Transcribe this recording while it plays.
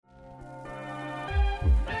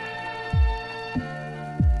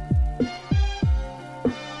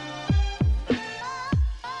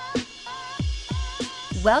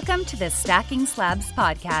Welcome to the Stacking Slabs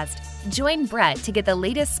podcast. Join Brett to get the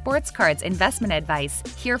latest sports cards investment advice,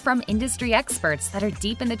 hear from industry experts that are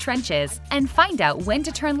deep in the trenches, and find out when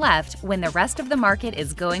to turn left when the rest of the market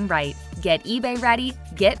is going right. Get eBay ready,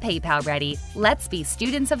 get PayPal ready. Let's be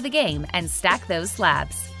students of the game and stack those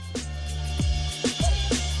slabs.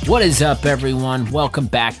 What is up, everyone? Welcome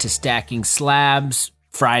back to Stacking Slabs,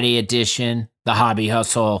 Friday edition, the Hobby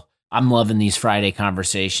Hustle. I'm loving these Friday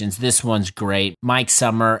conversations. This one's great. Mike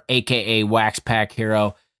Summer, a.k.a. Wax Pack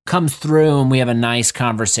Hero, comes through and we have a nice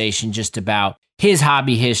conversation just about his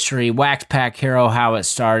hobby history, Wax Pack Hero, how it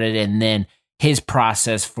started, and then his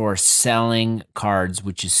process for selling cards,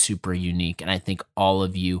 which is super unique. And I think all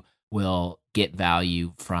of you will get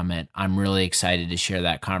value from it. I'm really excited to share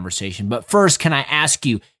that conversation. But first, can I ask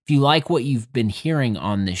you, if you like what you've been hearing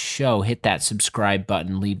on this show, hit that subscribe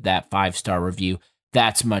button, leave that 5-star review.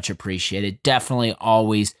 That's much appreciated. Definitely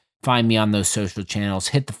always find me on those social channels.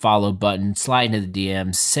 Hit the follow button, slide into the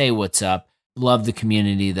DMs, say what's up. Love the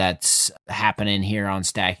community that's happening here on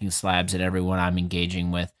Stacking Slabs and everyone I'm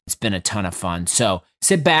engaging with. It's been a ton of fun. So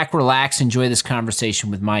sit back, relax, enjoy this conversation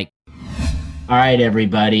with Mike. All right,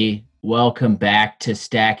 everybody. Welcome back to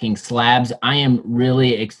Stacking Slabs. I am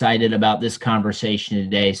really excited about this conversation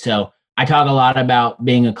today. So I talk a lot about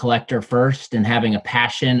being a collector first and having a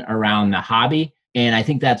passion around the hobby. And I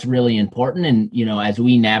think that's really important. And, you know, as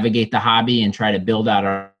we navigate the hobby and try to build out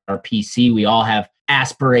our PC, we all have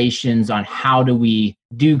aspirations on how do we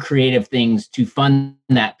do creative things to fund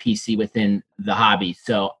that PC within the hobby.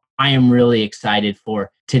 So I am really excited for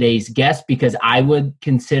today's guest because I would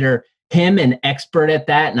consider him an expert at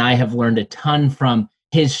that. And I have learned a ton from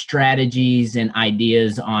his strategies and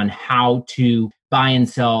ideas on how to buy and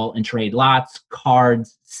sell and trade lots,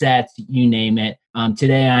 cards, sets, you name it.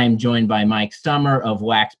 Today, I am joined by Mike Summer of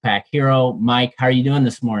Wax Pack Hero. Mike, how are you doing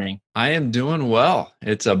this morning? I am doing well.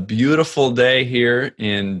 It's a beautiful day here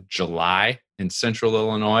in July in Central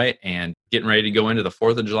Illinois and getting ready to go into the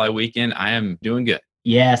 4th of July weekend. I am doing good.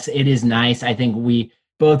 Yes, it is nice. I think we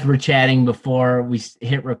both were chatting before we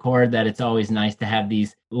hit record that it's always nice to have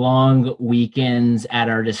these long weekends at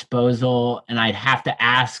our disposal. And I'd have to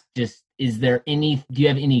ask, do you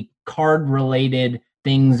have any card related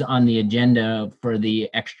things on the agenda for the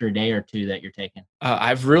extra day or two that you're taking?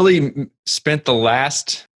 I've really spent the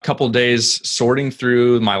last couple days sorting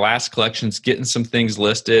through my last collections, getting some things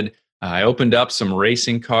listed. I opened up some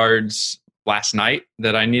racing cards last night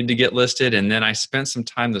that I need to get listed. And then I spent some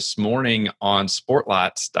time this morning on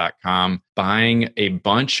sportlots.com buying a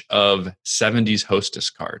bunch of 70s Hostess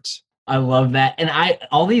cards. I love that. And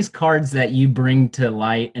all these cards that you bring to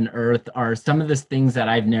light and earth are some of the things that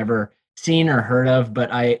I've never seen or heard of,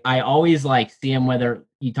 but I always see them, whether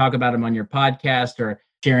you talk about them on your podcast or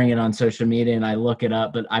sharing it on social media, and I look it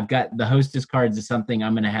up. But I've got the Hostess cards is something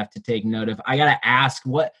I'm going to have to take note of. I got to ask,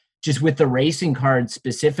 just with the racing cards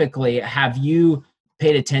specifically, have you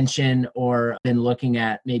paid attention or been looking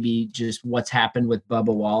at maybe just what's happened with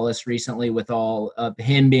Bubba Wallace recently with all of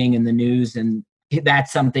him being in the news? And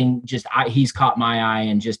that's something he's caught my eye,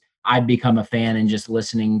 and just I've become a fan and just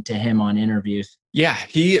listening to him on interviews. Yeah,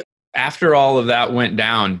 after all of that went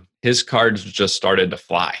down, his cards just started to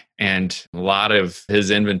fly, and a lot of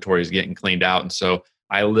his inventory is getting cleaned out. And so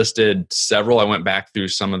I listed several. I went back through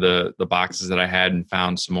some of the boxes that I had and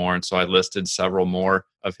found some more. And so I listed several more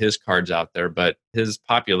of his cards out there. But his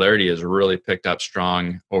popularity has really picked up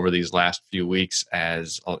strong over these last few weeks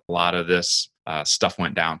as a lot of this stuff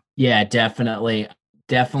went down. Yeah, definitely.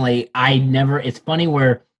 It's funny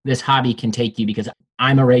where this hobby can take you, because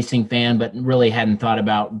I'm a racing fan, but really hadn't thought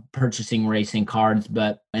about purchasing racing cards.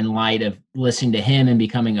 But in light of listening to him and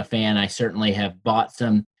becoming a fan, I certainly have bought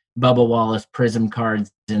some Bubba Wallace Prism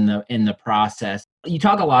cards in the process. You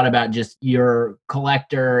talk a lot about just your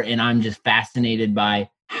collector, and I'm just fascinated by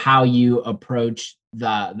how you approach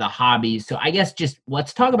the hobby. So I guess just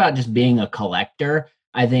let's talk about just being a collector.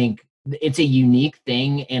 I think it's a unique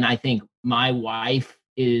thing, and I think my wife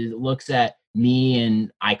looks at me,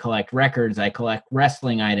 and I collect records, I collect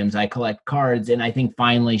wrestling items, I collect cards. And I think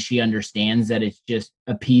finally she understands that it's just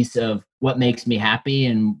a piece of what makes me happy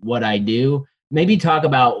and what I do. Maybe talk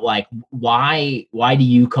about why do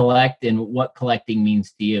you collect and what collecting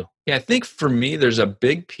means to you? Yeah, I think for me, there's a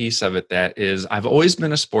big piece of it that is, I've always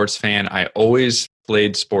been a sports fan. I always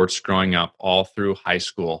played sports growing up all through high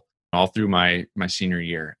school. all through my senior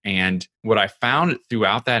year. And what I found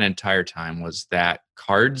throughout that entire time was that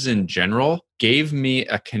cards in general gave me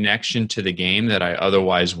a connection to the game that I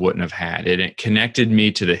otherwise wouldn't have had. It connected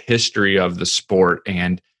me to the history of the sport,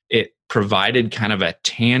 and it provided kind of a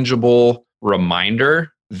tangible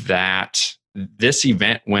reminder that this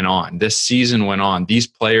event went on, this season went on, these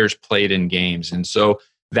players played in games. And so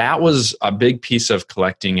that was a big piece of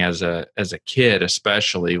collecting as a kid,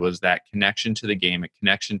 especially, was that connection to the game, a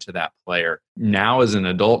connection to that player. Now as an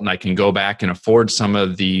adult, and I can go back and afford some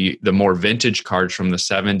of the more vintage cards from the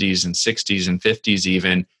 70s and 60s and 50s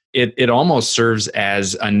even, it almost serves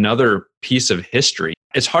as another piece of history.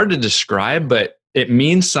 It's hard to describe, but it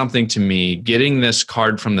means something to me getting this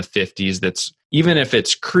card from the 50s that's, even if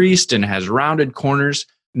it's creased and has rounded corners,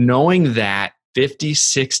 knowing that 50,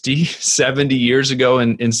 60, 70 years ago,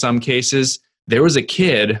 in some cases, there was a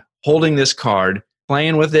kid holding this card,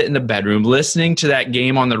 playing with it in the bedroom, listening to that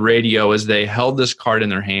game on the radio as they held this card in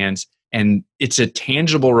their hands. And it's a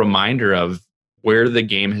tangible reminder of where the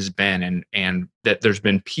game has been, and that there's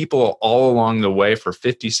been people all along the way for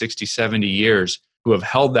 50, 60, 70 years who have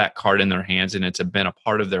held that card in their hands, and it's been a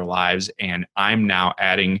part of their lives. And I'm now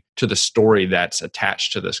adding to the story that's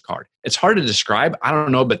attached to this card. It's hard to describe. I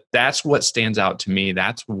don't know, but that's what stands out to me.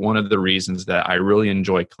 That's one of the reasons that I really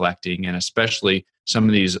enjoy collecting, and especially some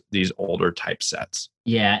of these older type sets.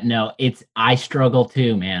 Yeah, no, I struggle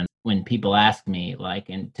too, man. When people ask me,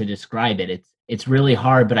 and to describe it, it's really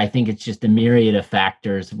hard, but I think it's just a myriad of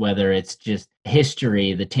factors, whether it's just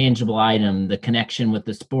history, the tangible item, the connection with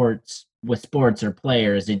sports or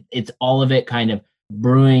players. It's all of it kind of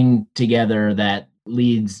brewing together that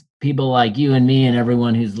leads people like you and me and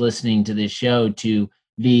everyone who's listening to this show to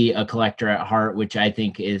be a collector at heart, which I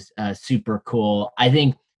think is super cool. I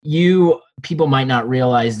think people might not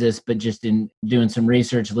realize this, but just in doing some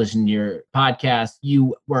research, listening to your podcast,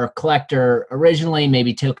 you were a collector originally,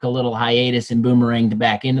 maybe took a little hiatus and boomeranged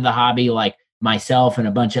back into the hobby like myself and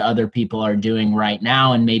a bunch of other people are doing right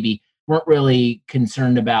now, and maybe weren't really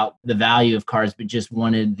concerned about the value of cards, but just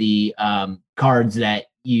wanted the cards that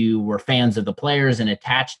you were fans of the players and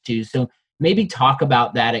attached to. So maybe talk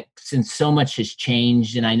about that, since so much has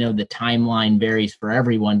changed, and I know the timeline varies for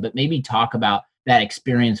everyone, but maybe talk about that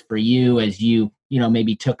experience for you as you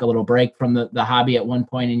maybe took a little break from the hobby at one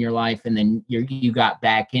point in your life, and then you got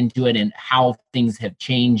back into it, and how things have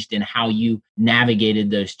changed and how you navigated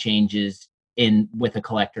those changes with a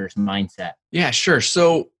collector's mindset. Yeah, sure.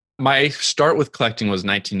 So my start with collecting was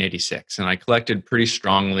 1986, and I collected pretty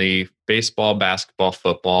strongly baseball, basketball,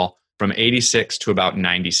 football from 86 to about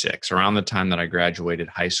 96, around the time that I graduated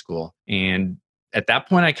high school. And at that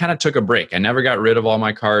point, I kind of took a break. I never got rid of all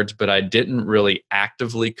my cards, but I didn't really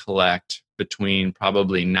actively collect between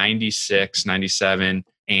probably 96, 97,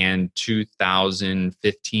 and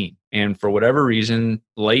 2015. And for whatever reason,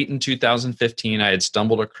 late in 2015, I had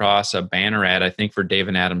stumbled across a banner ad, I think for Dave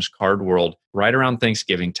and Adam's Card World, right around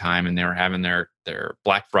Thanksgiving time. And they were having their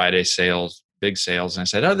Black Friday sales, big sales. And I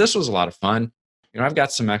said, oh, this was a lot of fun. I've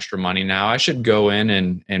got some extra money now. I should go in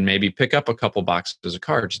and maybe pick up a couple boxes of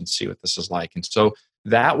cards and see what this is like. And so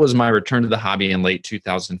that was my return to the hobby in late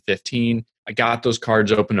 2015. I got those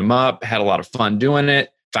cards, opened them up, had a lot of fun doing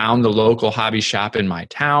it, found the local hobby shop in my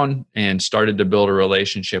town and started to build a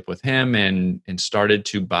relationship with him, and started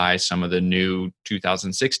to buy some of the new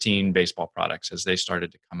 2016 baseball products as they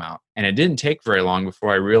started to come out. And it didn't take very long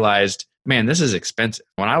before I realized, man, this is expensive.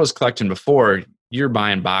 When I was collecting before, you're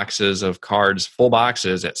buying boxes of cards, full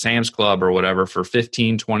boxes at Sam's Club or whatever for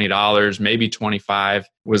 $15, $20, maybe $25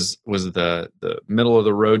 was the middle of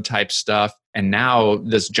the road type stuff. And now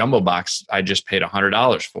this jumbo box I just paid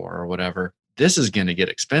 $100 for or whatever. This is going to get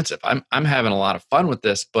expensive. I'm having a lot of fun with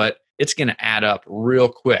this, but it's going to add up real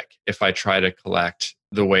quick if I try to collect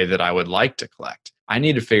the way that I would like to collect. I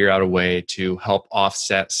need to figure out a way to help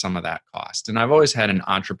offset some of that cost. And I've always had an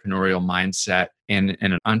entrepreneurial mindset and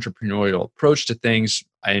an entrepreneurial approach to things.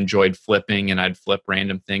 I enjoyed flipping, and I'd flip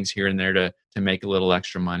random things here and there to make a little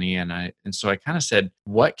extra money. And so I kind of said,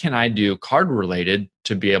 what can I do card related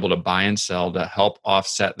to be able to buy and sell to help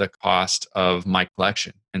offset the cost of my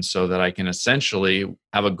collection? And so that I can essentially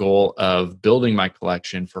have a goal of building my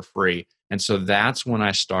collection for free. And so that's when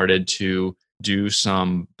I started to do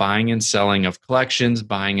some buying and selling of collections,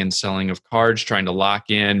 buying and selling of cards, trying to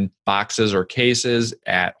lock in boxes or cases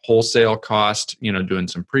at wholesale cost, doing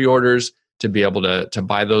some pre-orders to be able to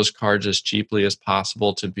buy those cards as cheaply as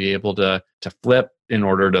possible, to be able to flip in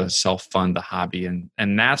order to self-fund the hobby.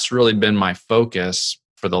 And that's really been my focus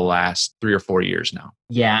for the last 3 or 4 years now.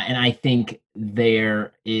 Yeah, and I think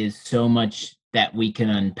there is so much that we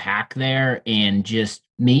can unpack there, and just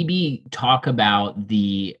maybe talk about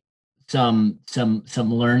the some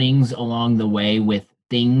learnings along the way with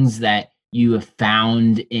things that you have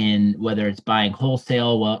found in whether it's buying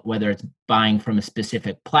wholesale, whether it's buying from a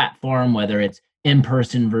specific platform, whether it's in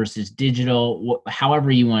person versus digital, however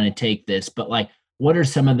you want to take this, but like, what are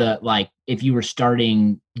some of the, like, if you were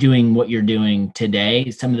starting doing what you're doing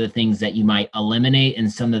today, some of the things that you might eliminate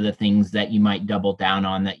and some of the things that you might double down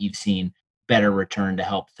on that you've seen better return to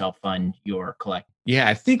help self-fund your collection? Yeah,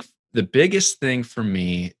 I think the biggest thing for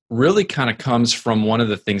me really kind of comes from one of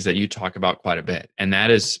the things that you talk about quite a bit, and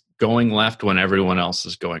that is going left when everyone else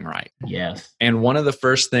is going right. Yes. And one of the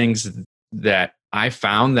first things that I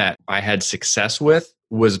found that I had success with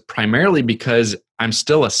was primarily because I'm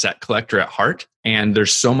still a set collector at heart. And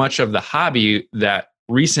there's so much of the hobby that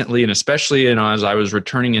recently, and especially as I was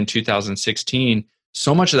returning in 2016,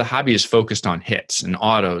 so much of the hobby is focused on hits and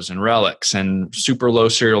autos and relics and super low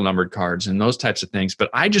serial numbered cards and those types of things. But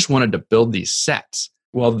I just wanted to build these sets.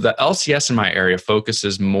 Well, the LCS in my area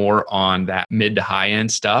focuses more on that mid to high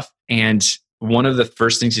end stuff. And one of the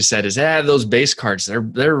first things you said is, those base cards,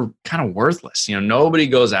 they're kind of worthless. Nobody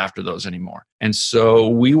goes after those anymore. And so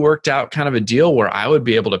we worked out kind of a deal where I would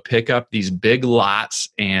be able to pick up these big lots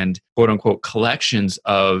and quote unquote collections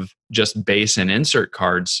of just base and insert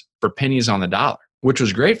cards for pennies on the dollar, which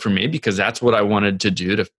was great for me because that's what I wanted to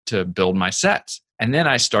do to build my sets. And then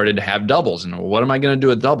I started to have doubles. And what am I going to do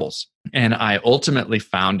with doubles? And I ultimately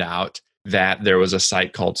found out that there was a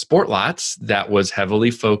site called Sportlots that was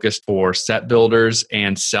heavily focused for set builders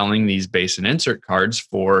and selling these base and insert cards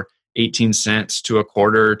for 18 cents to a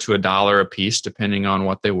quarter to $1 a piece, depending on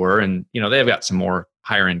what they were. And, they've got some more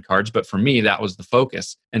higher end cards, but for me, that was the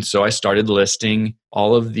focus. And so I started listing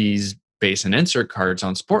all of these base and insert cards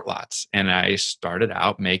on Sportlots. And I started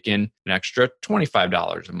out making an extra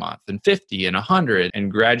 $25 a month and $50 and $100.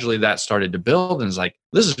 And gradually that started to build. And it's like,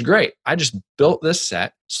 this is great. I just built this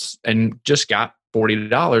set and just got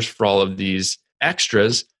 $40 for all of these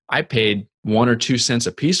extras. I paid 1 or 2 cents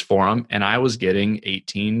a piece for them. And I was getting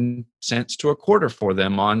 18 cents to a quarter for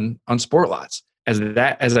them on Sportlots.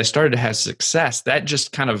 As I started to have success, that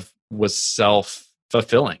just kind of was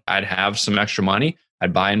self-fulfilling. I'd have some extra money.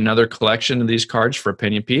 I'd buy another collection of these cards for a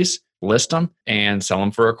penny a piece, list them, and sell them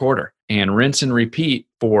for a quarter. And rinse and repeat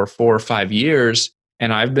for 4 or 5 years.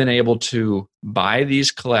 And I've been able to buy these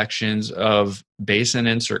collections of base and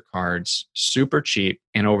insert cards super cheap.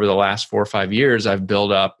 And over the last 4 or 5 years, I've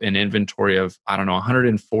built up an inventory of,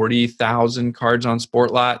 140,000 cards on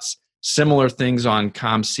Sportlots. Similar things on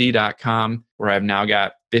ComC.com, where I've now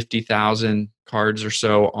got 50,000 cards or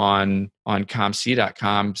so on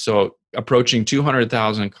ComC.com. So approaching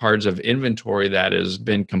 200,000 cards of inventory that has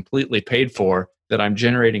been completely paid for that I'm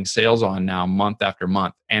generating sales on now month after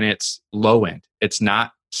month. And it's low end. It's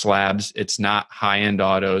not slabs. It's not high end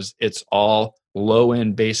autos. It's all low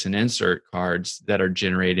end base and insert cards that are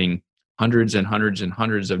generating hundreds and hundreds and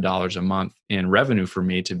hundreds of dollars a month in revenue for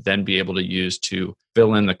me to then be able to use to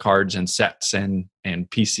fill in the cards and sets and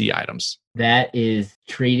PC items. That is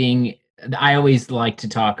treating, I always like to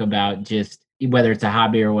talk about just whether it's a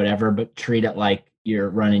hobby or whatever, but treat it like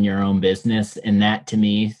you're running your own business. And that to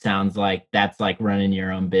me sounds like that's like running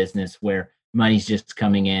your own business where money's just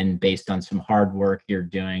coming in based on some hard work you're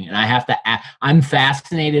doing. And I have to, I'm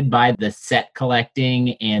fascinated by the set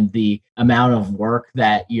collecting and the amount of work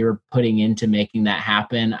that you're putting into making that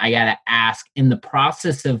happen. I got to ask, in the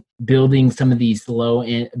process of building some of these low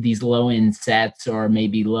end sets or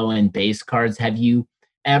maybe low end base cards, have you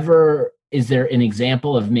ever, is there an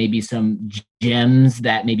example of maybe some gems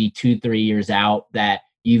that maybe 2-3 years out that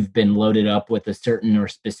you've been loaded up with a certain or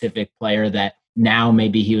specific player that now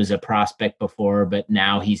maybe he was a prospect before, but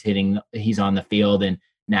now he's on the field and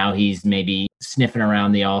now he's maybe sniffing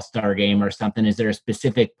around the All-Star game or something? Is there a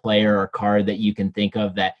specific player or card that you can think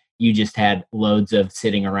of that you just had loads of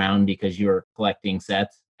sitting around because you were collecting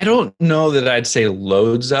sets? I don't know that I'd say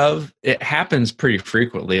loads of. It happens pretty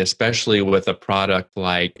frequently, especially with a product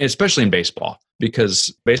especially in baseball,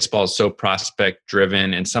 because baseball is so prospect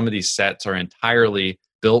driven and some of these sets are entirely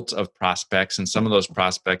built of prospects, and some of those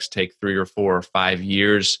prospects take 3 or 4 or 5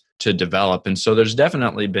 years to develop. And so there's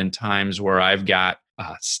definitely been times where I've got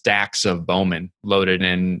stacks of Bowman loaded,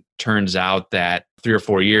 and turns out that 3 or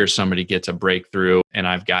 4 years somebody gets a breakthrough and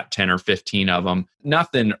I've got 10 or 15 of them.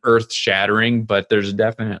 Nothing earth shattering, but there's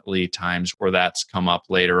definitely times where that's come up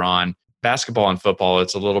later on. Basketball and football,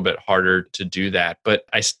 it's a little bit harder to do that, but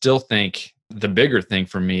I still think the bigger thing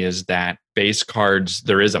for me is that base cards,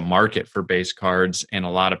 there is a market for base cards, and a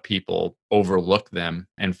lot of people overlook them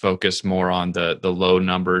and focus more on the low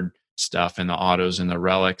numbered stuff and the autos and the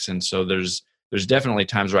relics. And so there's definitely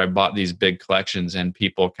times where I bought these big collections and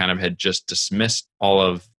people kind of had just dismissed all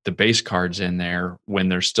of the base cards in there when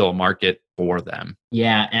there's still a market for them.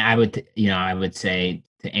 Yeah, and I would say,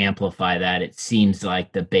 to amplify that, it seems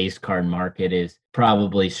like the base card market is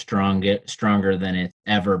probably stronger than it's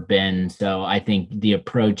ever been. So I think the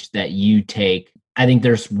approach that you take, I think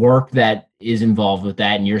there's work that is involved with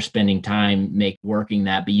that, and you're spending time working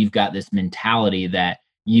that, but you've got this mentality that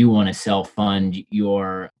you want to self-fund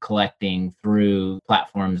your collecting through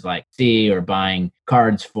platforms like C or buying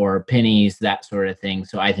cards for pennies, that sort of thing.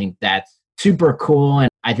 So I think that's super cool, and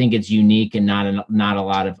I think it's unique, and not a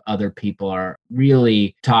lot of other people are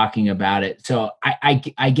really talking about it. So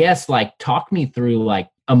I guess, like, talk me through, like,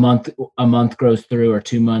 a month goes through or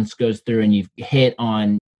 2 months goes through, and you've hit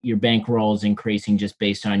on your bankroll is increasing just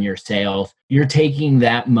based on your sales. You're taking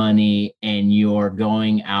that money and you're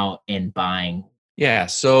going out and buying. Yeah,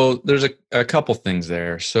 so there's a couple things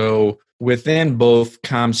there. So within both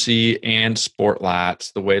ComC and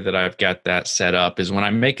SportLots, the way that I've got that set up is when I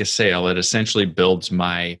make a sale, it essentially builds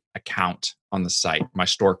my account on the site, my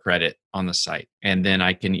store credit on the site. And then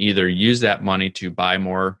I can either use that money to buy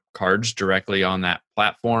more cards directly on that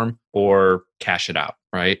platform or cash it out,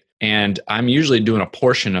 right? And I'm usually doing a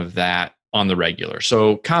portion of that on the regular.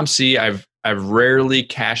 So ComC, I've rarely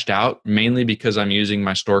cashed out, mainly because I'm using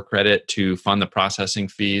my store credit to fund the processing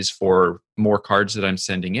fees for more cards that I'm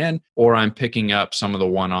sending in, or I'm picking up some of the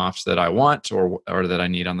one-offs that I want or that I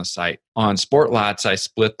need on the site. On SportLots, I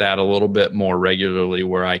split that a little bit more regularly,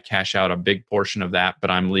 where I cash out a big portion of that,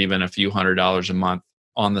 but I'm leaving a few $100s a month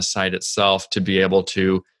on the site itself to be able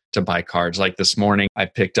to buy cards. Like this morning, I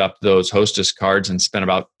picked up those Hostess cards and spent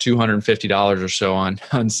about $250 or so on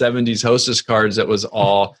 70s Hostess cards. That was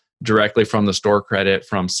all directly from the store credit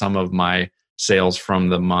from some of my sales from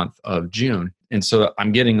the month of June. And so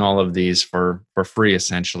I'm getting all of these for free,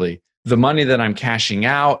 essentially. The money that I'm cashing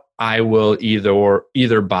out, I will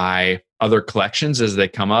either buy other collections as they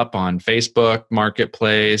come up on Facebook,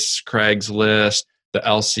 Marketplace, Craigslist, the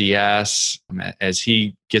LCS. As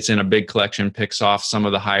he gets in a big collection, picks off some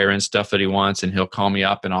of the higher end stuff that he wants, and he'll call me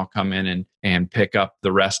up and I'll come in and pick up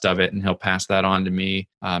the rest of it, and he'll pass that on to me.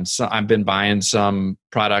 So I've been buying some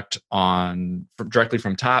product directly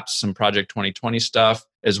from Topps, some Project 2020 stuff,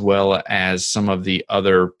 as well as some of the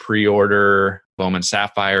other pre-order Bowman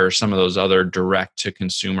Sapphire, some of those other direct to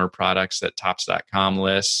consumer products that Topps.com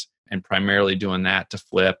lists, and primarily doing that to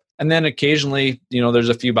flip. And then occasionally, there's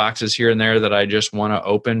a few boxes here and there that I just want to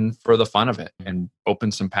open for the fun of it, and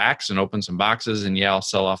open some packs and open some boxes. And yeah, I'll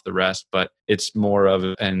sell off the rest, but it's more of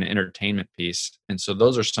an entertainment piece. And so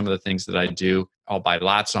those are some of the things that I do. I'll buy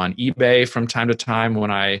lots on eBay from time to time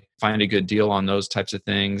when I find a good deal on those types of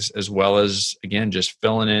things, as well as, again, just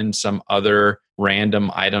filling in some other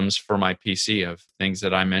random items for my PC of things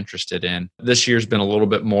that I'm interested in. This year's been a little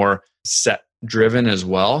bit more set driven as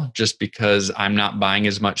well, just because I'm not buying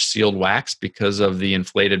as much sealed wax because of the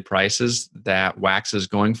inflated prices that wax is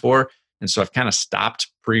going for. And so I've kind of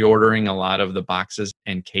stopped pre-ordering a lot of the boxes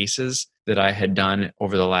and cases that I had done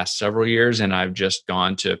over the last several years. And I've just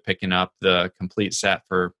gone to picking up the complete set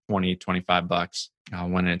for $20-25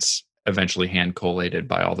 when it's eventually hand collated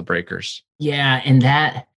by all the breakers. Yeah. And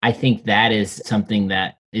I think that is something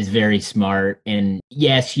that is very smart. And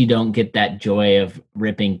yes, you don't get that joy of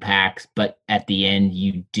ripping packs, but at the end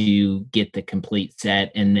you do get the complete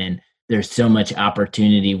set. And then there's so much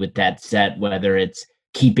opportunity with that set, whether it's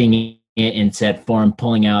keeping it in set form,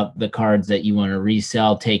 pulling out the cards that you want to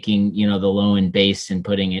resell, taking, the low end base and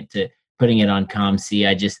putting it on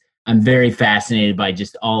ComC. I'm very fascinated by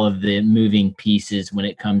just all of the moving pieces when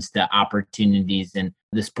it comes to opportunities in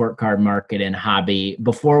the sport card market and hobby.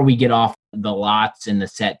 Before we get off the lots and the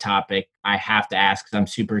set topic, I have to ask, because I'm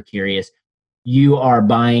super curious. You are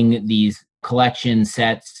buying these collection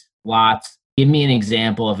sets, lots. Give me an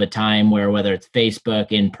example of a time where, whether it's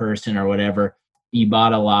Facebook, in person, or whatever, you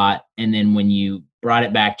bought a lot, and then when you brought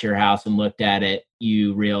it back to your house and looked at it,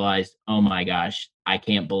 you realized, oh my gosh, I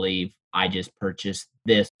can't believe I just purchased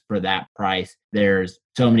this for that price. There's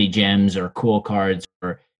so many gems or cool cards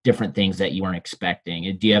or different things that you weren't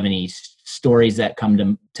expecting. Do you have any stories that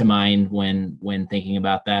come to mind when thinking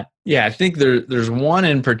about that? Yeah, I think there's one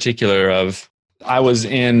in particular I was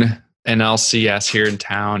in an LCS here in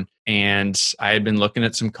town, and I had been looking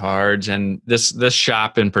at some cards, and this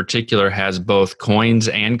shop in particular has both coins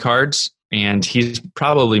and cards, and he's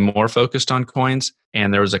probably more focused on coins.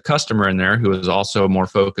 And there was a customer in there who was also more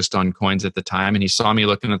focused on coins at the time, and he saw me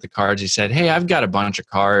looking at the cards. He said, "Hey, I've got a bunch of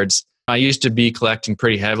cards. I used to be collecting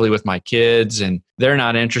pretty heavily with my kids, and they're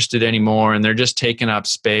not interested anymore, and they're just taking up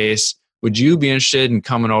space. Would you be interested in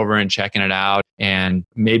coming over and checking it out? And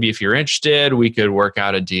maybe if you're interested, we could work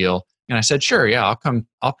out a deal." And I said, sure, yeah,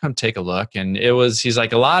 I'll come take a look. And he's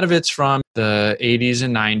like, a lot of it's from the 80s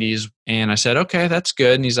and 90s. And I said, okay, that's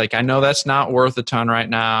good. And he's like, I know that's not worth a ton right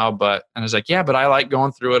now, and I was like, yeah, but I like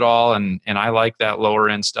going through it all. And I like that lower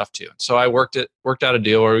end stuff too. So I worked out a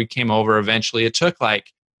deal where we came over eventually. It took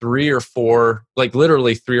like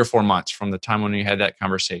literally 3 or 4 months from the time when we had that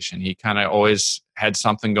conversation. He kind of always had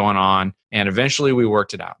something going on, and eventually we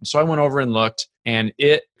worked it out. And so I went over and looked, and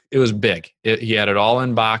it was big. He had it all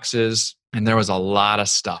in boxes, and there was a lot of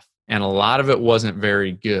stuff, and a lot of it wasn't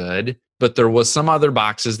very good, but there was some other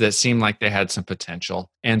boxes that seemed like they had some potential.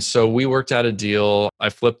 And so we worked out a deal. I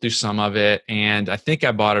flipped through some of it, and I think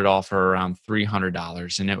I bought it all for around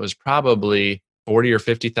 $300, and it was probably 40 or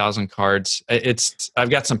 50,000 cards. I've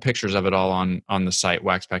got some pictures of it all on the site,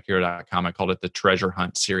 waxpackhero.com. I called it the Treasure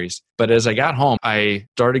Hunt series. But as I got home, I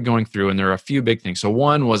started going through, and there are a few big things. So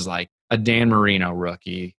one was like a Dan Marino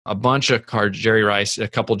rookie, a bunch of cards, Jerry Rice, a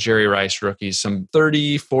couple Jerry Rice rookies, some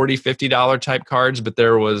 $30, $40, $50 type cards, but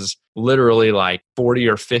there was literally like 40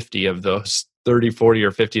 or 50 of those $30, $40,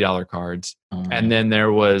 or $50 cards. And then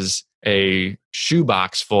there was a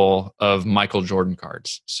shoebox full of Michael Jordan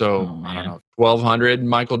cards. So I don't know, 1,200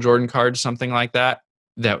 Michael Jordan cards, something like that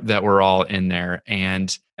were all in there.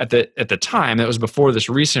 And at the time, that was before this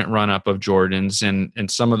recent run up of Jordans,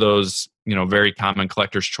 and some of those, very common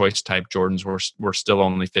collector's choice type Jordans were still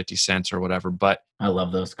only 50 cents or whatever. But I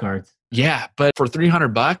love those cards. Yeah, but for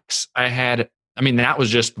 $300, that was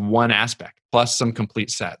just one aspect, plus some complete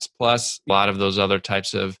sets, plus a lot of those other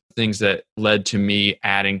types of things that led to me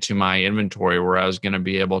adding to my inventory, where I was going to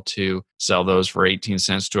be able to sell those for 18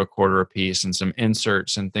 cents to a quarter a piece, and some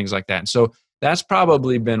inserts and things like that. And so that's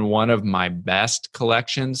probably been one of my best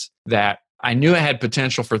collections that I knew it had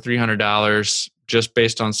potential for $300 just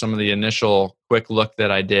based on some of the initial quick look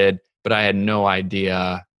that I did, but I had no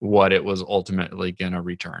idea what it was ultimately going to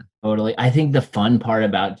return. Totally. I think the fun part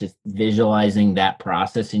about just visualizing that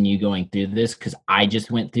process and you going through this, because I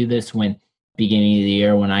just went through this beginning of the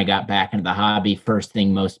year when I got back into the hobby. First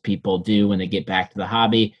thing most people do when they get back to the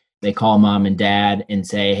hobby, they call mom and dad and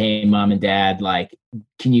say, hey, mom and dad, like,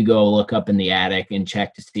 can you go look up in the attic and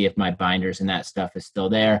check to see if my binders and that stuff is still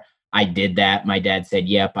there? I did that. My dad said,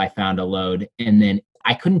 yep, I found a load. And then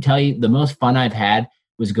I couldn't tell you, the most fun I've had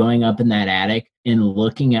was going up in that attic and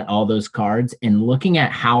looking at all those cards and looking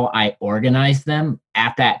at how I organized them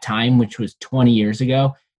at that time, which was 20 years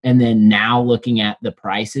ago. And then now looking at the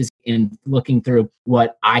prices and looking through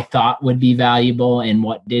what I thought would be valuable and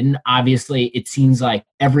what didn't. Obviously, it seems like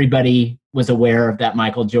everybody was aware of that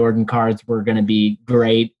Michael Jordan cards were going to be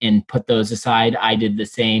great and put those aside. I did the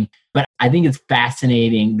same. But I think it's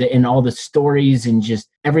fascinating in all the stories and just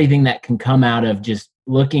everything that can come out of just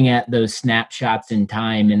looking at those snapshots in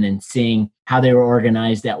time and then seeing how they were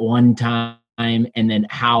organized at one time, and then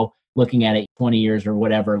how looking at it 20 years or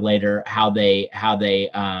whatever later, how they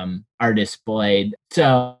are displayed.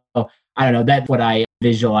 So I don't know, that's what I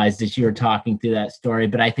visualized as you were talking through that story.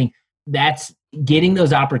 But I think that's getting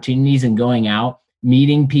those opportunities and going out,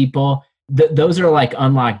 meeting people. Those are like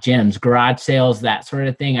unlocked gems, garage sales, that sort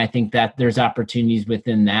of thing. I think that there's opportunities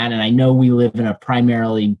within that. And I know we live in a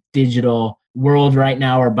primarily digital world right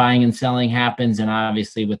now where buying and selling happens, and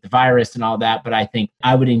obviously with the virus and all that. But I think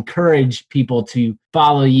I would encourage people to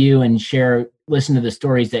follow you and listen to the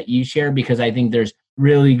stories that you share, because I think there's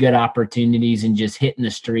really good opportunities in just hitting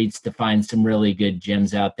the streets to find some really good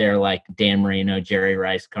gems out there, like Dan Marino, Jerry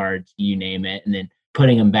Rice cards, you name it, and then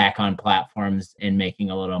putting them back on platforms and making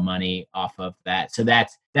a little money off of that. So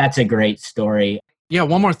that's a great story. Yeah,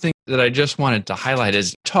 one more thing that I just wanted to highlight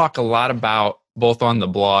is talk a lot about, both on the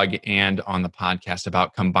blog and on the podcast,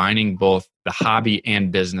 about combining both the hobby and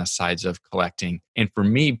business sides of collecting. And for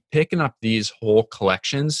me, picking up these whole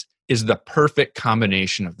collections is the perfect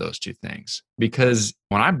combination of those two things. Because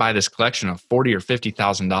when I buy this collection of $40,000 or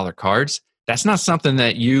 $50,000 cards, that's not something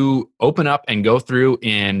that you open up and go through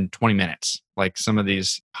in 20 minutes, like some of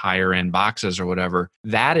these higher end boxes or whatever.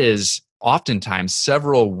 That is oftentimes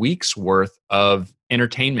several weeks worth of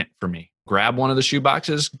entertainment for me. Grab one of the shoe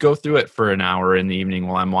boxes, go through it for an hour in the evening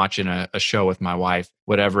while I'm watching a show with my wife,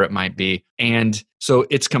 whatever it might be. And so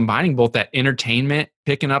it's combining both that entertainment,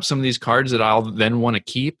 picking up some of these cards that I'll then want to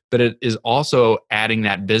keep, but it is also adding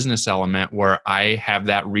that business element where I have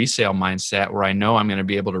that resale mindset where I know I'm going to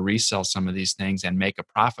be able to resell some of these things and make a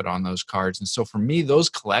profit on those cards. And so for me, those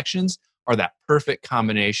collections are that perfect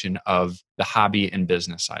combination of the hobby and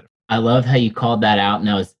business side. I love how you called that out. And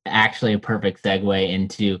that was actually a perfect segue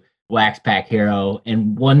into Wax Pack Hero.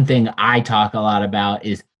 And one thing I talk a lot about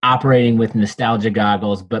is operating with nostalgia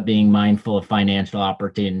goggles, but being mindful of financial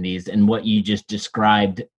opportunities. And what you just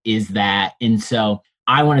described is that. And so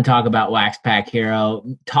I want to talk about Wax Pack Hero.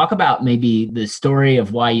 Talk about maybe the story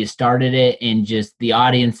of why you started it and just the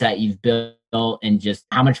audience that you've built and just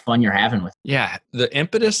how much fun you're having with it. Yeah, the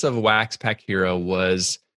impetus of Wax Pack Hero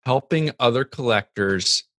was helping other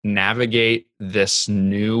collectors navigate this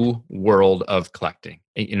new world of collecting.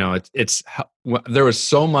 You know, there was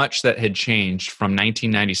so much that had changed from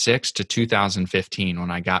 1996 to 2015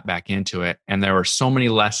 when I got back into it. And there were so many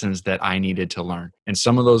lessons that I needed to learn. And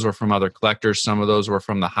some of those were from other collectors. Some of those were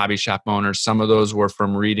from the hobby shop owners. Some of those were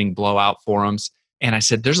from reading blowout forums. And I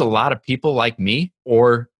said, there's a lot of people like me,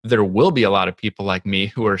 or there will be a lot of people like me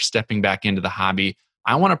who are stepping back into the hobby.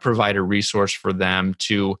 I want to provide a resource for them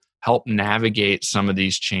to help navigate some of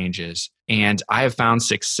these changes. And I have found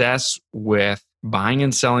success with buying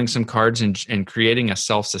and selling some cards and creating a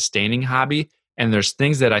self-sustaining hobby. And there's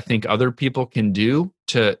things that I think other people can do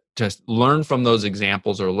to learn from those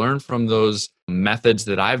examples or learn from those methods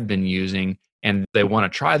that I've been using, and they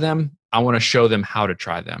want to try them. I want to show them how to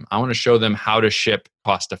try them. I want to show them how to ship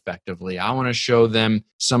cost effectively. I want to show them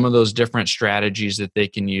some of those different strategies that they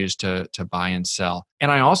can use to buy and sell.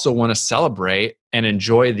 And I also want to celebrate and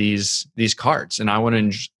enjoy these cards. And I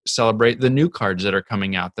want to celebrate the new cards that are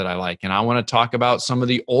coming out that I like. And I want to talk about some of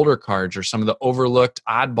the older cards or some of the overlooked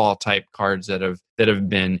oddball type cards that have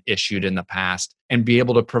been issued in the past, and be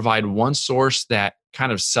able to provide one source that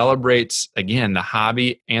kind of celebrates, again, the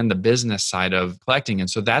hobby and the business side of collecting. And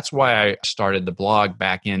so that's why I started the blog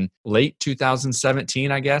back in late 2017,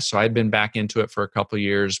 I guess. So I'd been back into it for a couple of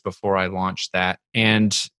years before I launched that.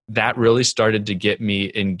 And that really started to get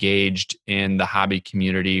me engaged in the hobby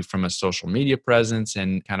community from a social media presence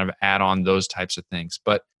and kind of add on those types of things.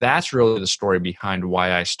 But that's really the story behind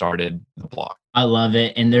why I started the blog. I love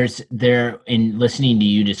it. And in listening to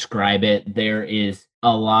you describe it, there is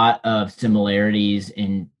a lot of similarities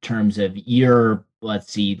in terms of your,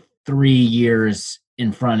 3 years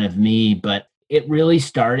in front of me. But it really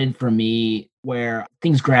started for me where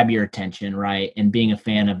things grab your attention, right? And being a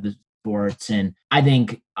fan of the sports. And I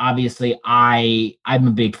think, obviously, I'm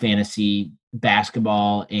a big fantasy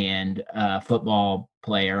basketball and football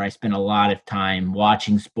player. I spent a lot of time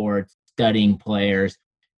watching sports, studying players.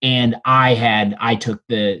 And I took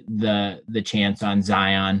the chance on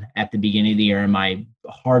Zion at the beginning of the year in my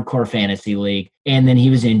hardcore fantasy league. And then he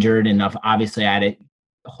was injured, and obviously I had to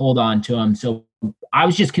hold on to him. So I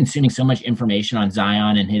was just consuming so much information on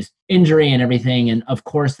Zion and his injury and everything. And of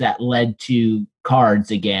course that led to cards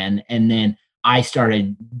again. And then I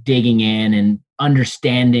started digging in and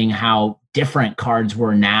understanding how different cards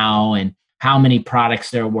were now and how many products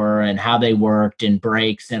there were and how they worked and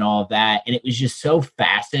breaks and all of that. And it was just so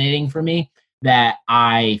fascinating for me that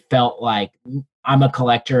I felt like I'm a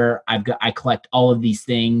collector. I collect all of these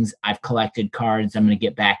things. I've collected cards. I'm going to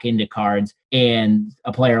get back into cards. And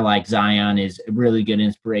a player like Zion is a really good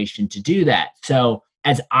inspiration to do that. So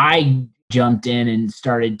as I jumped in and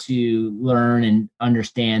started to learn and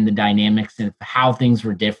understand the dynamics and how things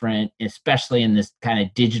were different, especially in this kind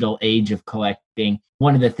of digital age of collecting,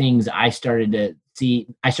 one of the things I started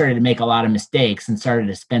to make a lot of mistakes and started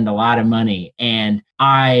to spend a lot of money. And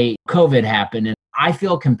COVID happened, and I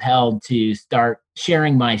feel compelled to start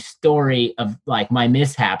sharing my story of like my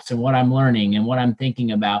mishaps and what I'm learning and what I'm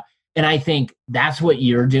thinking about. And I think that's what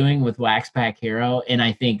you're doing with Wax Pack Hero. And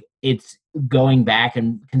I think it's going back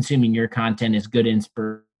and consuming your content is good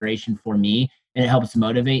inspiration for me, and it helps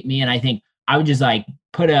motivate me. And I think I would just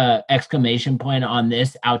put a exclamation point on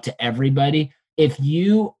this out to everybody. If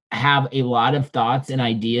you have a lot of thoughts and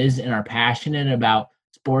ideas and are passionate about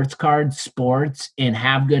sports cards, sports, and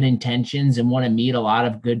have good intentions and want to meet a lot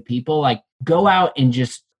of good people, go out and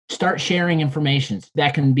just start sharing information.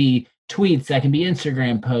 That can be tweets, that can be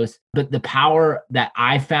Instagram posts, but the power that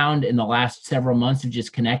I found in the last several months of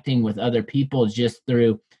just connecting with other people just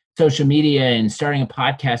through social media and starting a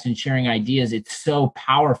podcast and sharing ideas, it's so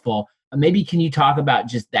powerful. Maybe can you talk about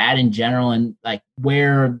just that in general and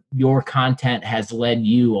where your content has led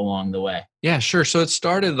you along the way? Yeah, sure. So it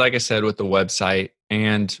started, like I said, with the website.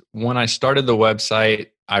 And when I started the website,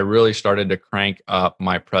 I really started to crank up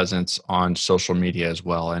my presence on social media as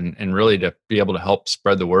well, and really to be able to help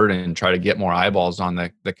spread the word and try to get more eyeballs on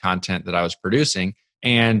the content that I was producing.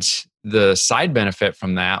 And the side benefit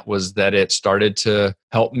from that was that it started to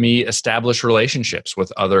help me establish relationships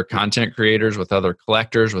with other content creators, with other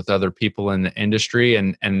collectors, with other people in the industry.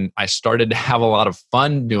 And I started to have a lot of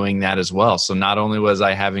fun doing that as well. So not only was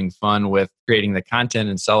I having fun with creating the content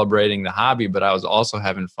and celebrating the hobby, but I was also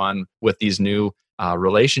having fun with these new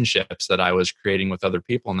relationships that I was creating with other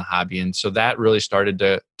people in the hobby. And so that really started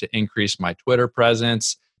to increase my Twitter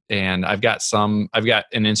presence. And I've got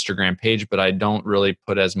an Instagram page, but I don't really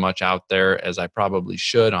put as much out there as I probably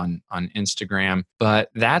should on Instagram. But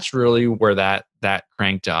that's really where that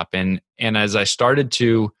cranked up. And as I started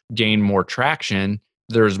to gain more traction,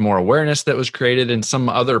 there's more awareness that was created, and some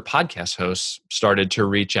other podcast hosts started to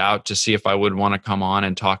reach out to see if I would want to come on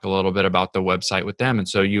and talk a little bit about the website with them. And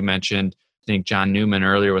so you mentioned, I think, John Newman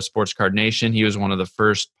earlier with Sports Card Nation. He was one of the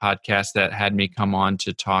first podcasts that had me come on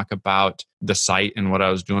to talk about the site and what I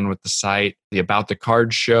was doing with the site. The About the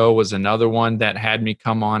Card show was another one that had me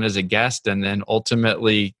come on as a guest and then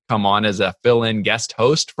ultimately come on as a fill-in guest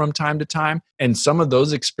host from time to time. And some of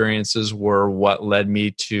those experiences were what led me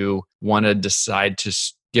to want to decide to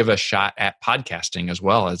give a shot at podcasting as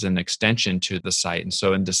well as an extension to the site. And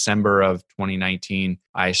so in December of 2019,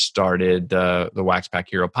 I started the Wax Pack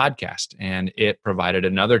Hero podcast, and it provided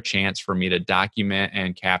another chance for me to document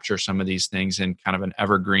and capture some of these things in kind of an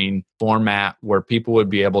evergreen format where people would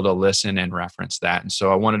be able to listen and reference that. And so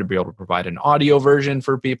I wanted to be able to provide an audio version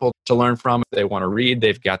for people to learn from. If they want to read,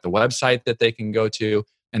 they've got the website that they can go to.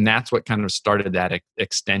 And that's what kind of started that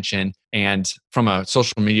extension. And from a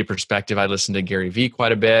social media perspective, I listened to Gary Vee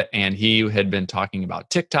quite a bit, and he had been talking about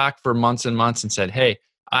TikTok for months and months and said, hey,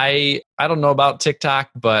 I don't know about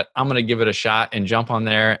TikTok, but I'm going to give it a shot and jump on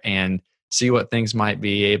there and see what things might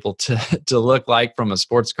be able to look like from a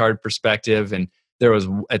sports card perspective. And there was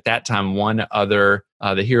at that time one other,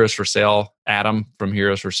 the Heroes for Sale, Adam from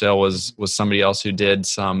Heroes for Sale was somebody else who did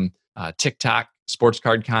some TikTok sports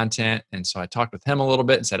card content. And so I talked with him a little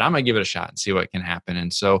bit and said, I'm going to give it a shot and see what can happen.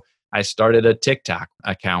 And so I started a TikTok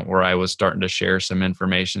account where I was starting to share some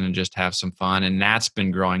information and just have some fun. And that's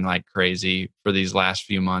been growing like crazy for these last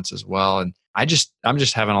few months as well. And I'm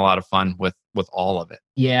just having a lot of fun with all of it.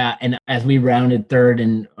 Yeah. And as we rounded third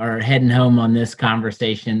and are heading home on this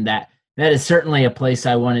conversation, that is certainly a place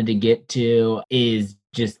I wanted to get to, is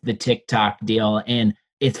just the TikTok deal. And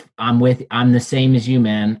I'm the same as you,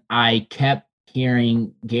 man. I kept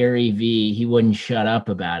hearing Gary Vee, he wouldn't shut up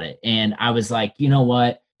about it. And I was like, you know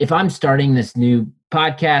what? If I'm starting this new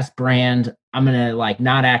podcast brand, I'm going to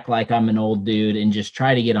not act like I'm an old dude and just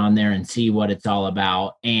try to get on there and see what it's all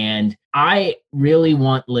about. And I really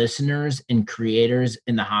want listeners and creators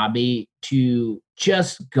in the hobby to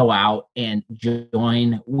just go out and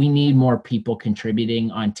join. We need more people contributing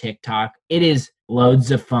on TikTok. It is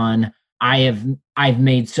loads of fun. I've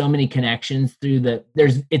made so many connections through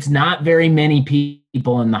it's not very many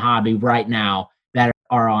people in the hobby right now that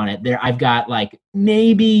are on it. I've got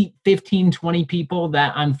maybe 15, 20 people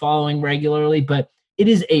that I'm following regularly, but it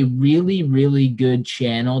is a really, really good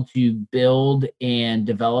channel to build and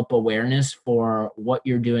develop awareness for what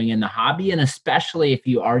you're doing in the hobby. And especially if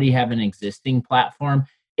you already have an existing platform,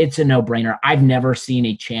 it's a no-brainer. I've never seen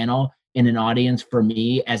a channel in an audience for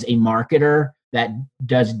me as a marketer that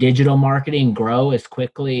does digital marketing grow as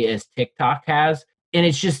quickly as TikTok has. And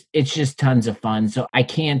it's just tons of fun. So I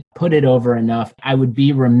can't put it over enough. I would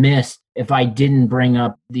be remiss if I didn't bring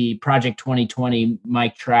up the Project 2020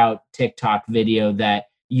 Mike Trout TikTok video that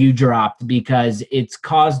you dropped, because it's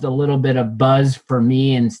caused a little bit of buzz for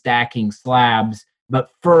me in Stacking Slabs. But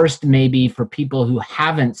first, maybe for people who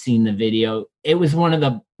haven't seen the video, it was one of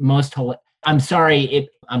the most, I'm sorry,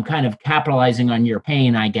 I'm kind of capitalizing on your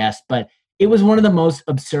pain, I guess, but it was one of the most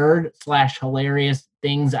absurd / hilarious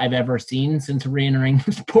things I've ever seen since re-entering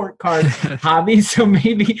the sport card hobby. So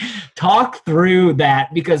maybe talk through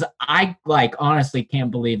that, because I honestly can't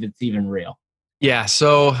believe it's even real. Yeah.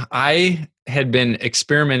 So I had been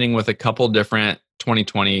experimenting with a couple different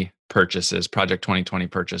 2020 purchases, Project 2020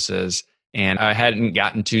 purchases, and I hadn't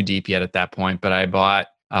gotten too deep yet at that point, but I bought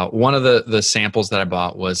one of the samples that I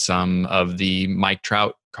bought was some of the Mike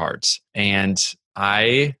Trout cards, and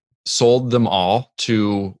I sold them all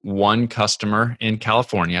to one customer in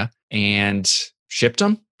California and shipped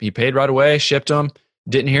them. He paid right away, shipped them.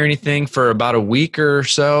 Didn't hear anything for about a week or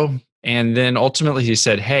so. And then ultimately he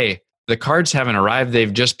said, hey, the cards haven't arrived.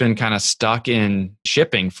 They've just been kind of stuck in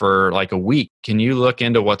shipping for a week. Can you look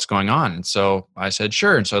into what's going on? And so I said,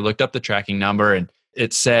 sure. And so I looked up the tracking number, and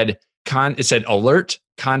it said alert,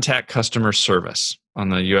 contact customer service on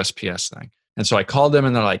the USPS thing. And so I called them,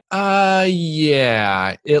 and they're like,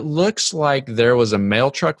 yeah, it looks like there was a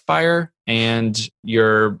mail truck fire and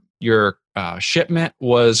your shipment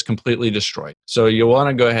was completely destroyed. So you want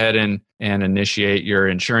to go ahead and initiate your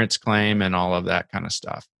insurance claim and all of that kind of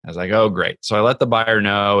stuff. I was like, oh, great. So I let the buyer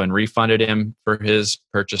know and refunded him for his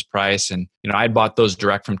purchase price. And, I bought those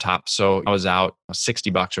direct from Top. So I was out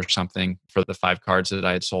 $60 or something for the 5 cards that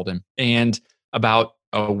I had sold him. And about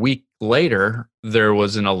a week later, there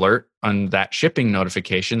was an alert on that shipping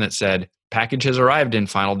notification that said, package has arrived in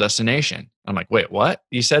Final Destination. I'm like, wait, what?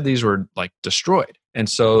 You said these were like destroyed. And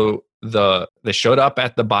so they showed up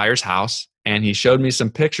at the buyer's house, and he showed me some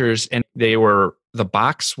pictures, and the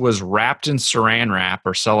box was wrapped in saran wrap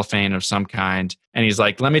or cellophane of some kind. And he's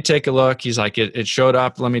like, let me take a look. He's like, it showed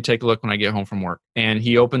up. Let me take a look when I get home from work. And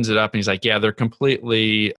he opens it up and he's like, yeah, they're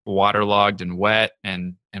completely waterlogged and wet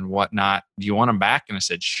and whatnot. Do you want them back? And I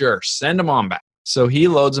said, sure, send them on back. So he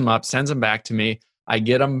loads them up, sends them back to me. I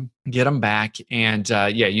get them back. And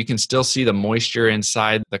you can still see the moisture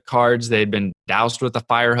inside the cards. They had been doused with a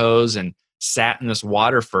fire hose and sat in this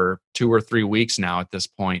water for 2 or 3 weeks now at this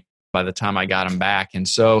point by the time I got them back. And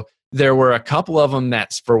so there were a couple of them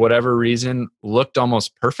that, for whatever reason, looked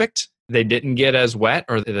almost perfect. They didn't get as wet,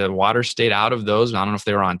 or the water stayed out of those. I don't know if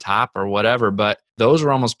they were on top or whatever, but those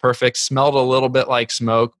were almost perfect. Smelled a little bit like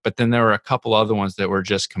smoke, but then there were a couple other ones that were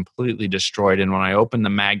just completely destroyed. And when I opened the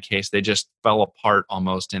mag case, they just fell apart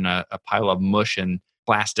almost in a pile of mush and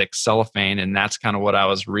plastic cellophane. And that's kind of what I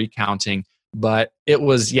was recounting. But it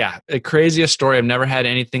was, a craziest story. I've never had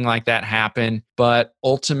anything like that happen. But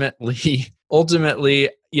ultimately, the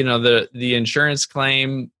insurance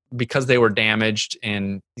claim, because they were damaged,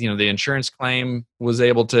 and the insurance claim was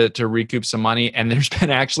able to recoup some money. And there's been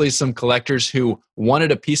actually some collectors who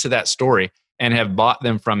wanted a piece of that story and have bought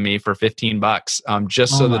them from me for $15,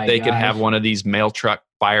 just so that they could have one of these mail truck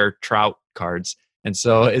fire trout cards. And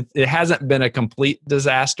so it hasn't been a complete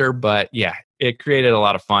disaster, but it created a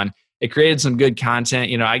lot of fun. It created some good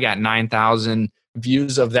content. I got 9,000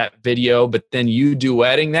 views of that video, but then you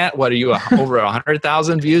duetting that. What are you, over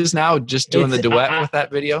 100,000 views now just doing the duet with that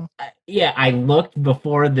video? I looked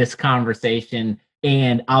before this conversation,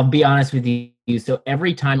 and I'll be honest with you. So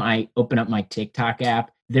every time I open up my TikTok app,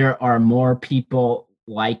 there are more people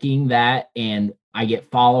liking that, and I get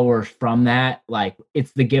followers from that. Like,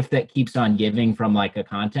 it's the gift that keeps on giving from like a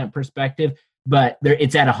content perspective. But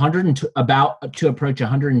it's at about to approach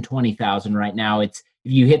 120,000 right now. If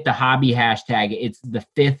you hit the hobby hashtag, it's the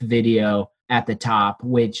 5th video at the top,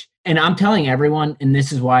 and I'm telling everyone, and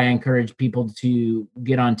this is why I encourage people to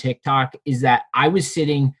get on TikTok, is that I was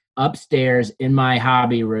sitting upstairs in my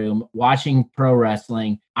hobby room watching pro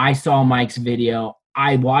wrestling. I saw Mike's video.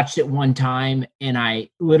 I watched it one time, and I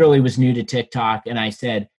literally was new to TikTok, and I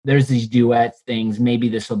said, there's these duets things. Maybe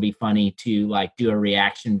this will be funny to like do a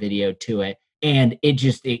reaction video to it. And it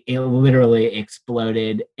literally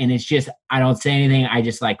exploded. And it's just, I don't say anything. I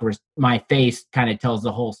just my face kind of tells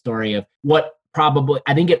the whole story of what probably,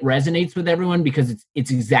 I think it resonates with everyone because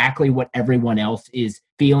it's exactly what everyone else is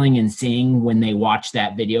feeling and seeing when they watch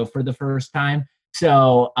that video for the first time.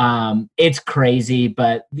 So it's crazy,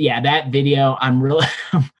 but that video, I'm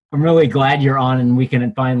really glad you're on and we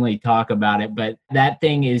can finally talk about it. But that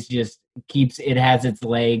thing is just, it has its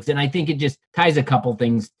legs, and I think it just ties a couple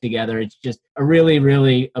things together. It's just a really,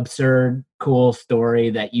 really absurd, cool story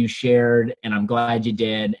that you shared, and I'm glad you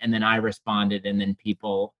did. And then I responded, and then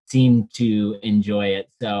people seem to enjoy it.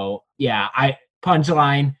 So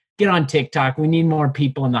punchline, get on TikTok. We need more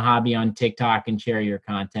people in the hobby on TikTok and share your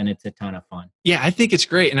content. It's a ton of fun. Yeah, I think it's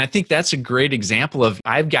great. And I think that's a great example of,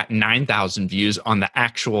 I've got 9,000 views on the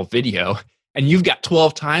actual video, and you've got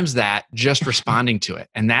 12 times that just responding to it.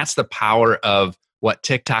 And that's the power of what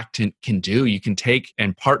TikTok can do. You can take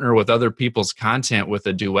and partner with other people's content with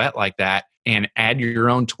a duet like that and add your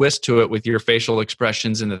own twist to it with your facial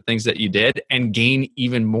expressions and the things that you did, and gain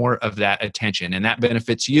even more of that attention. And that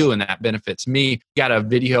benefits you, and that benefits me. Got a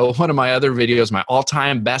video, one of my other videos, my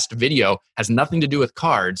all-time best video, has nothing to do with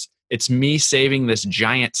cards. It's me saving this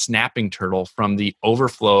giant snapping turtle from the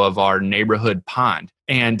overflow of our neighborhood pond.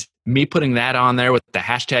 And me putting that on there with the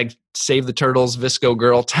hashtag Save the Turtles, Visco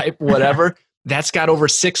Girl type, whatever, that's got over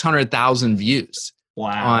 600,000 views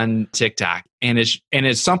on TikTok. And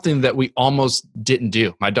it's something that we almost didn't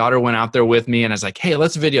do. My daughter went out there with me, and I was like, hey,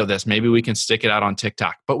 let's video this. Maybe we can stick it out on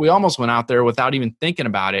TikTok. But we almost went out there without even thinking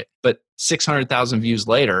about it. But 600,000 views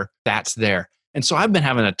later, that's there. And so I've been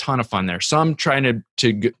having a ton of fun there. Some trying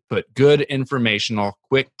to put good informational,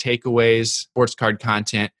 quick takeaways, sports card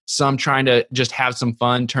content. Some trying to just have some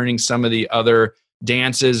fun, turning some of the other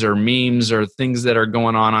dances or memes or things that are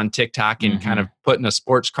going on TikTok and kind of putting a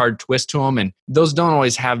sports card twist to them. And those don't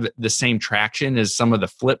always have the same traction as some of the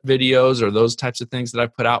flip videos or those types of things that I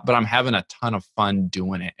put out, but I'm having a ton of fun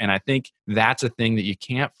doing it. And I think that's a thing that you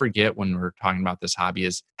can't forget when we're talking about this hobby,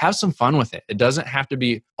 is have some fun with it. It doesn't have to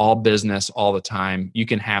be all business all the time. You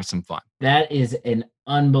can have some fun. That is an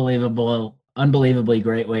unbelievably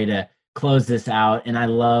great way to close this out. And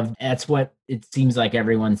that's what it seems like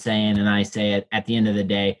everyone's saying. And I say it at the end of the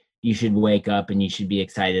day, you should wake up and you should be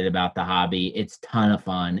excited about the hobby. It's a ton of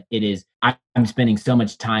fun. It is. I'm spending so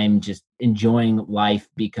much time just enjoying life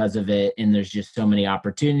because of it. And there's just so many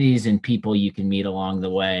opportunities and people you can meet along the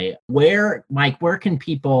way. Mike, where can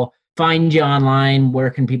people find you online? Where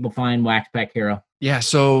can people find Wax Pack Hero? Yeah,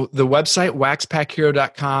 so the website,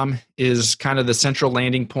 waxpackhero.com, is kind of the central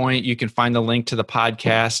landing point. You can find the link to the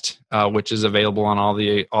podcast, which is available on all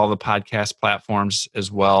the podcast platforms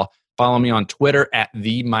as well. Follow me on Twitter at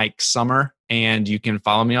 @TheMikeSummer, and you can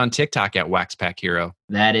follow me on TikTok at waxpackhero.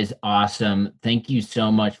 That is awesome. Thank you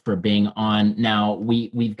so much for being on. Now,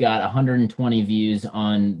 we've got 120 views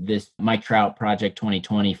on this Mike Trout Project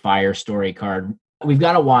 2020 Fire Story card. We've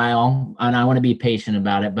got a while, and I want to be patient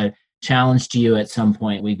about it, but challenge to you at some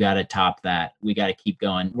point, we've got to top that. We got to keep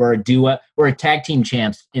going. We're a tag team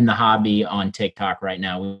champs in the hobby on TikTok right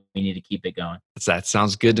now. We need to keep it going. That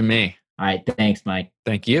sounds good to me. All right. Thanks, Mike.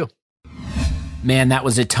 Thank you. Man, that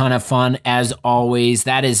was a ton of fun. As always,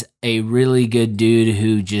 that is a really good dude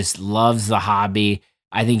who just loves the hobby.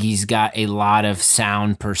 I think he's got a lot of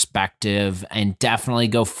sound perspective, and definitely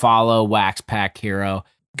go follow Wax Pack Hero.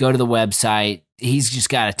 Go to the website. He's just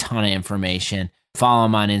got a ton of information. Follow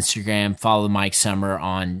him on Instagram. Follow Mike Summer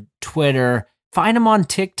on Twitter. Find him on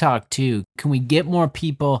TikTok too. Can we get more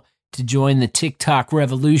people to join the TikTok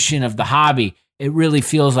revolution of the hobby? It really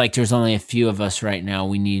feels like there's only a few of us right now.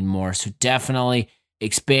 We need more. So definitely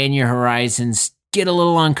expand your horizons. Get a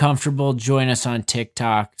little uncomfortable. Join us on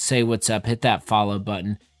TikTok. Say what's up. Hit that follow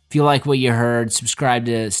button. If you like what you heard, subscribe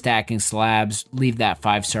to Stacking Slabs. Leave that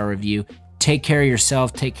 5-star review. Take care of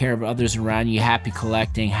yourself. Take care of others around you. Happy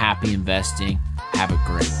collecting. Happy investing. Have a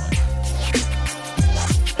great one.